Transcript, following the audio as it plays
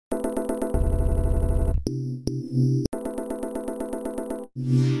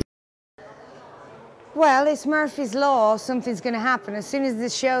Well, it's Murphy's Law, something's going to happen. As soon as the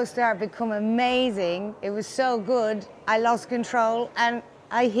show started to become amazing, it was so good, I lost control and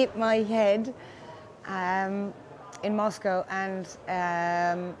I hit my head in Moscow, and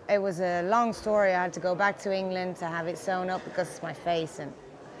it was a long story. I had to go back to England to have it sewn up because it's my face.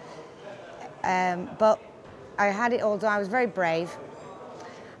 But I had it all done. I was very brave,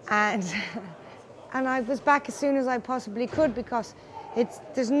 and and I was back as soon as I possibly could, because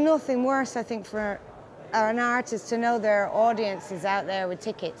there's nothing worse, I think, for an artist to know their audience is out there with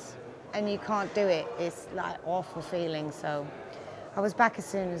tickets and you can't do it. It's like awful feeling. So I was back as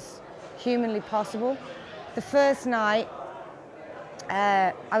soon as humanly possible. The first night,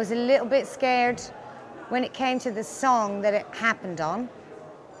 I was a little bit scared when it came to the song that it happened on.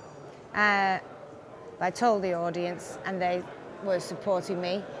 I told the audience and they were supporting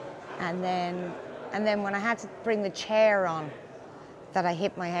me. And then when I had to bring the chair on that I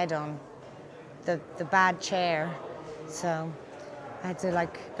hit my head on, the bad chair, so I had to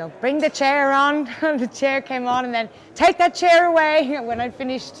go, bring the chair on, and the chair came on, and then take that chair away when I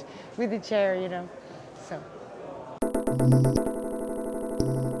finished with the chair, you know, so.